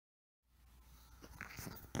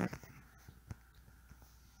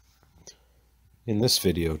In this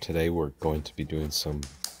video today, we're going to be doing some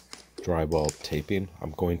drywall taping. I'm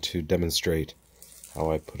going to demonstrate how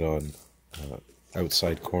I put on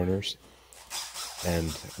outside corners and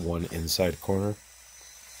one inside corner.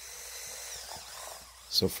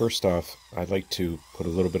 So first off, I'd like to put a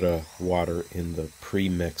little bit of water in the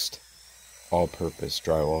pre-mixed all-purpose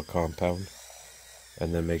drywall compound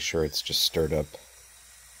and then make sure it's just stirred up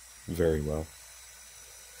very well.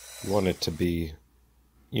 You want it to be,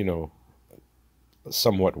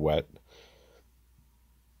 somewhat wet.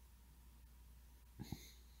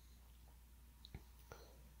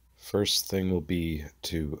 First thing will be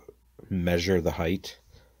to measure the height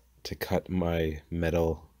to cut my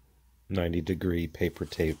metal 90-degree paper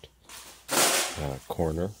taped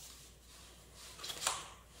corner.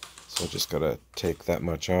 So I just gotta take that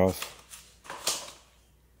much off.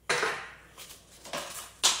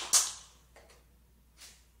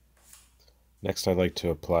 Next, I'd like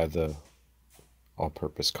to apply the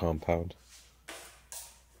all-purpose compound.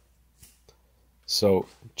 So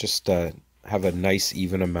just have a nice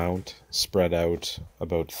even amount spread out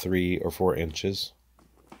about 3 or 4 inches.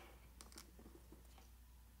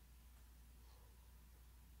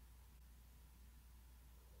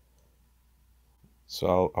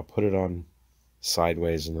 So I'll put it on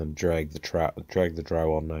sideways and then drag the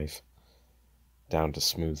drywall knife down to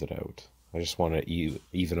smooth it out. I just want an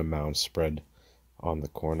even amount spread on the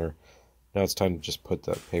corner. Now it's time to just put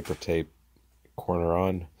the paper tape corner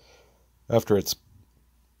on. After it's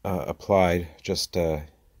applied, just you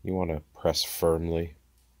want to press firmly.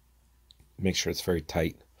 Make sure it's very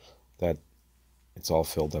tight, that it's all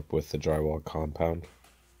filled up with the drywall compound.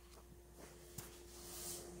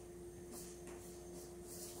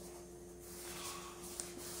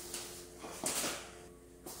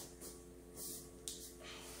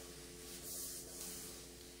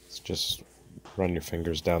 Just run your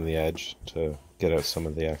fingers down the edge to get out some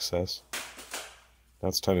of the excess. Now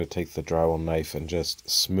it's time to take the drywall knife and just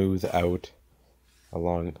smooth out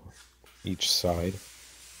along each side.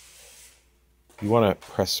 You want to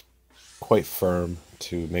press quite firm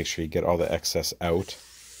to make sure you get all the excess out.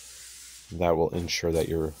 That will ensure that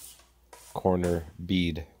your corner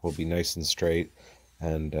bead will be nice and straight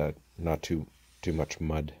and not too much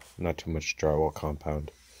mud, not too much drywall compound.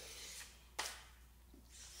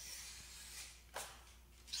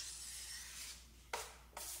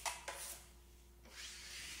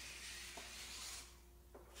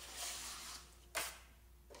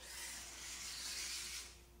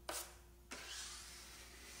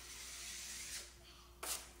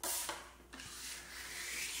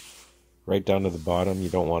 Right down to the bottom. You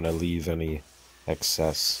don't want to leave any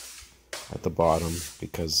excess at the bottom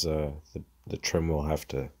because the trim will have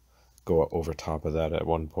to go over top of that at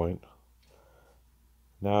one point.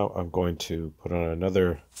 Now I'm going to put on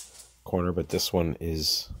another corner, but this one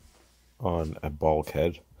is on a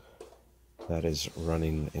bulkhead that is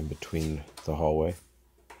running in between the hallway.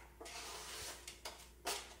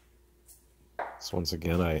 So once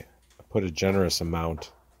again, I put a generous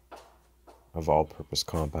amount of all-purpose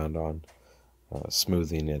compound on,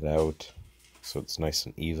 smoothing it out so it's nice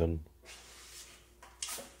and even.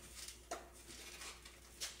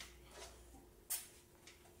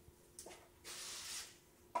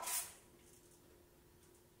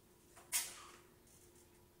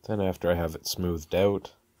 Then after I have it smoothed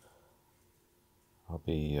out, I'll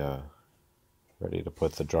be ready to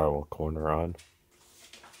put the drywall corner on.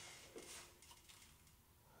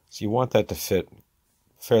 So you want that to fit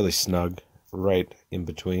fairly snug right in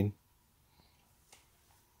between.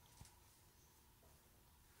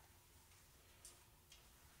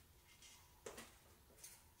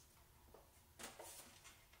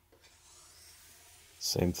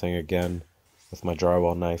 Same thing again with my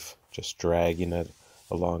drywall knife, just dragging it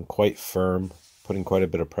along quite firm, putting quite a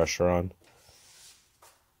bit of pressure on.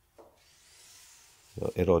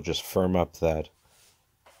 It'll just firm up that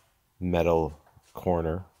metal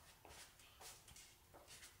corner,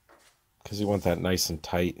 because you want that nice and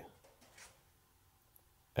tight,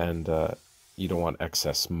 and you don't want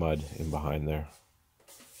excess mud in behind there.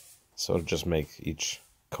 So it'll just make each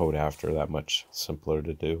coat after that much simpler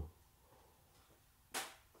to do.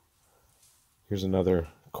 Here's another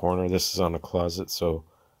corner. This is on a closet, so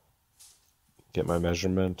get my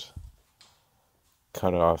measurement,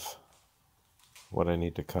 cut off what I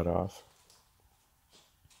need to cut off.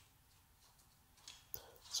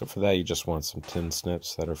 So for that, you just want some tin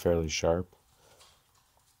snips that are fairly sharp.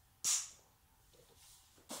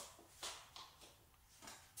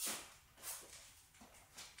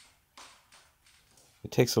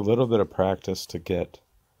 It takes a little bit of practice to get,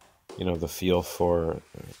 the feel for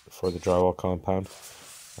the drywall compound.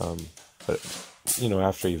 But, you know,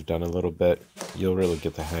 after you've done a little bit, you'll really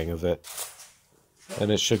get the hang of it.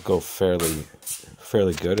 And it should go fairly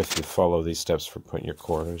good if you follow these steps for putting your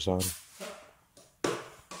corners on.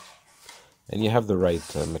 And you have the right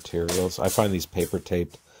materials. I find these paper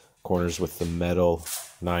taped corners with the metal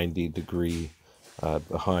 90-degree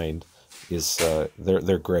behind is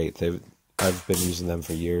they're great. I've been using them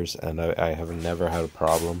for years, and I have never had a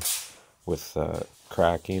problem with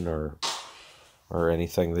cracking or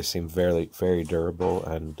anything. They seem very durable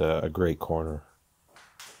and a great corner.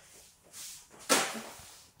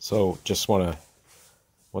 So just want to,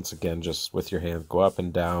 once again, just with your hand, go up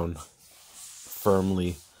and down,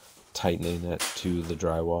 firmly tightening it to the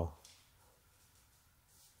drywall.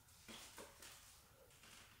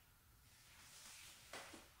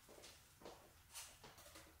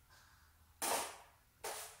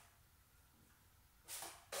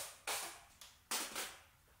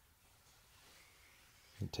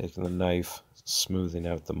 And taking the knife, smoothing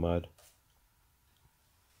out the mud.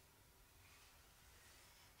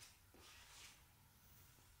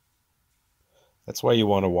 That's why you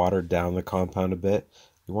want to water down the compound a bit.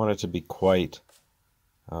 You want it to be quite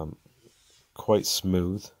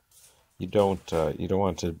smooth. You don't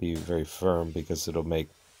want it to be very firm, because it'll make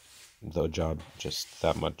the job just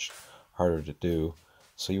that much harder to do.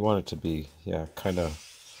 So you want it to be, yeah, kind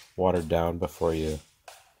of watered down before you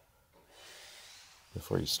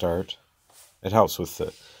start. It helps with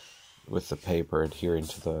the paper adhering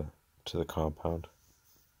to the compound.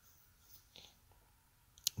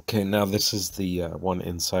 Okay, now this is the one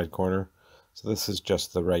inside corner. So this is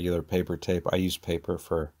just the regular paper tape. I use paper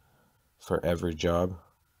for every job.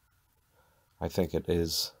 I think it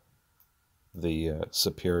is the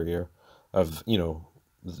superior of, you know,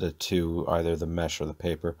 the two, either the mesh or the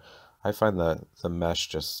paper. I find that the mesh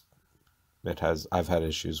just, I've had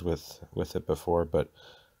issues with it before, but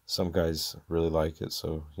some guys really like it,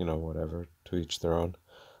 so, you know, whatever, to each their own.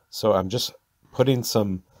 So I'm just putting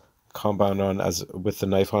some compound on with the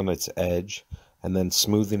knife on its edge, and then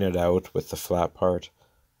smoothing it out with the flat part,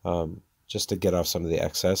 just to get off some of the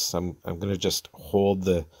excess. I'm going to just hold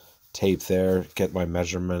the tape there, get my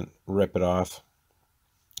measurement, rip it off.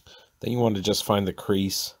 Then you want to just find the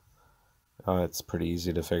crease. It's pretty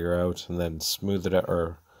easy to figure out, and then smooth it out,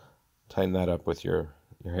 or tighten that up with your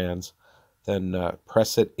hands. Then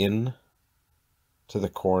press it in to the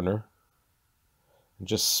corner and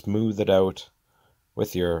just smooth it out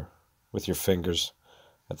with your fingers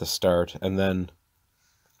at the start. And then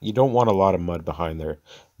you don't want a lot of mud behind there,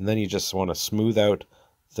 and then you just want to smooth out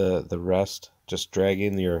the rest, just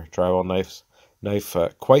dragging your drywall knife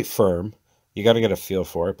quite firm. You got to get a feel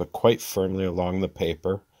for it, but quite firmly along the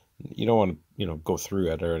paper. You don't want to, you know, go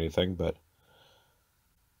through it or anything, but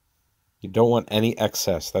you don't want any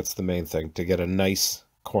excess. That's the main thing, to get a nice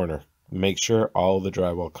corner. Make sure all the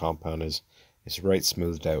drywall compound is right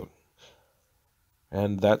smoothed out.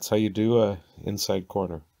 And that's how you do a inside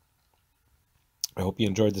corner. I hope you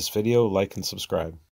enjoyed this video. Like and subscribe.